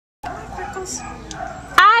Freckles?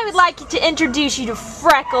 I would like to introduce you to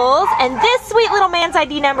Freckles, and this sweet little man's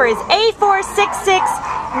ID number is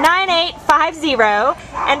A4669850,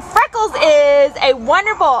 and Freckles is a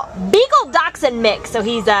wonderful Beagle Dachshund mix, so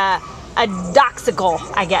he's a Doxical,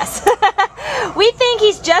 I guess. We think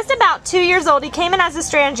he's just about 2 years old. He came in as a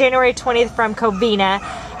stray on January 20th from Covina,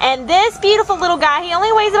 and this beautiful little guy, he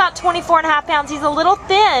only weighs about 24.5 pounds. He's a little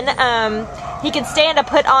thin. He can stand to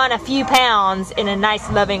put on a few pounds in a nice,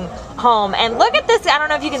 loving home. And look at this. I don't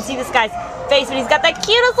know if you can see this guy's face, but he's got the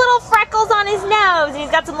cutest little freckles on his nose, and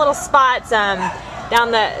he's got some little spots on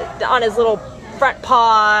his little front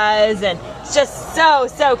paws, and it's just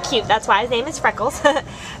so cute. That's why his name is Freckles.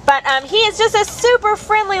 But he is just a super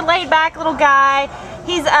friendly, laid-back little guy.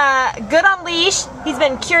 He's good on leash. He's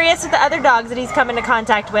been curious with the other dogs that he's come into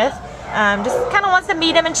contact with. Just kind of wants to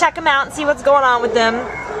meet them and check them out and see what's going on with them.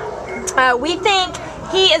 We think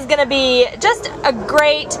he is going to be just a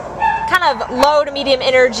great kind of low to medium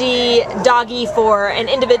energy doggy for an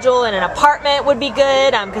individual in an apartment would be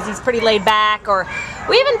good, because he's pretty laid back. Or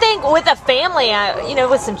we even think with a family, you know,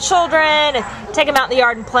 with some children, take him out in the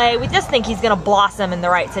yard and play. We just think he's going to blossom in the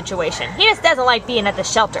right situation. He just doesn't like being at the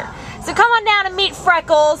shelter. So come on down and meet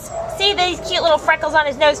Freckles. See these cute little freckles on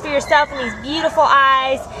his nose for yourself and these beautiful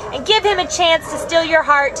eyes, and give him a chance to steal your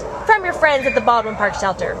heart from your friends at the Baldwin Park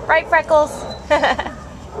Shelter. Right, Freckles?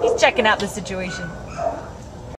 He's checking out the situation.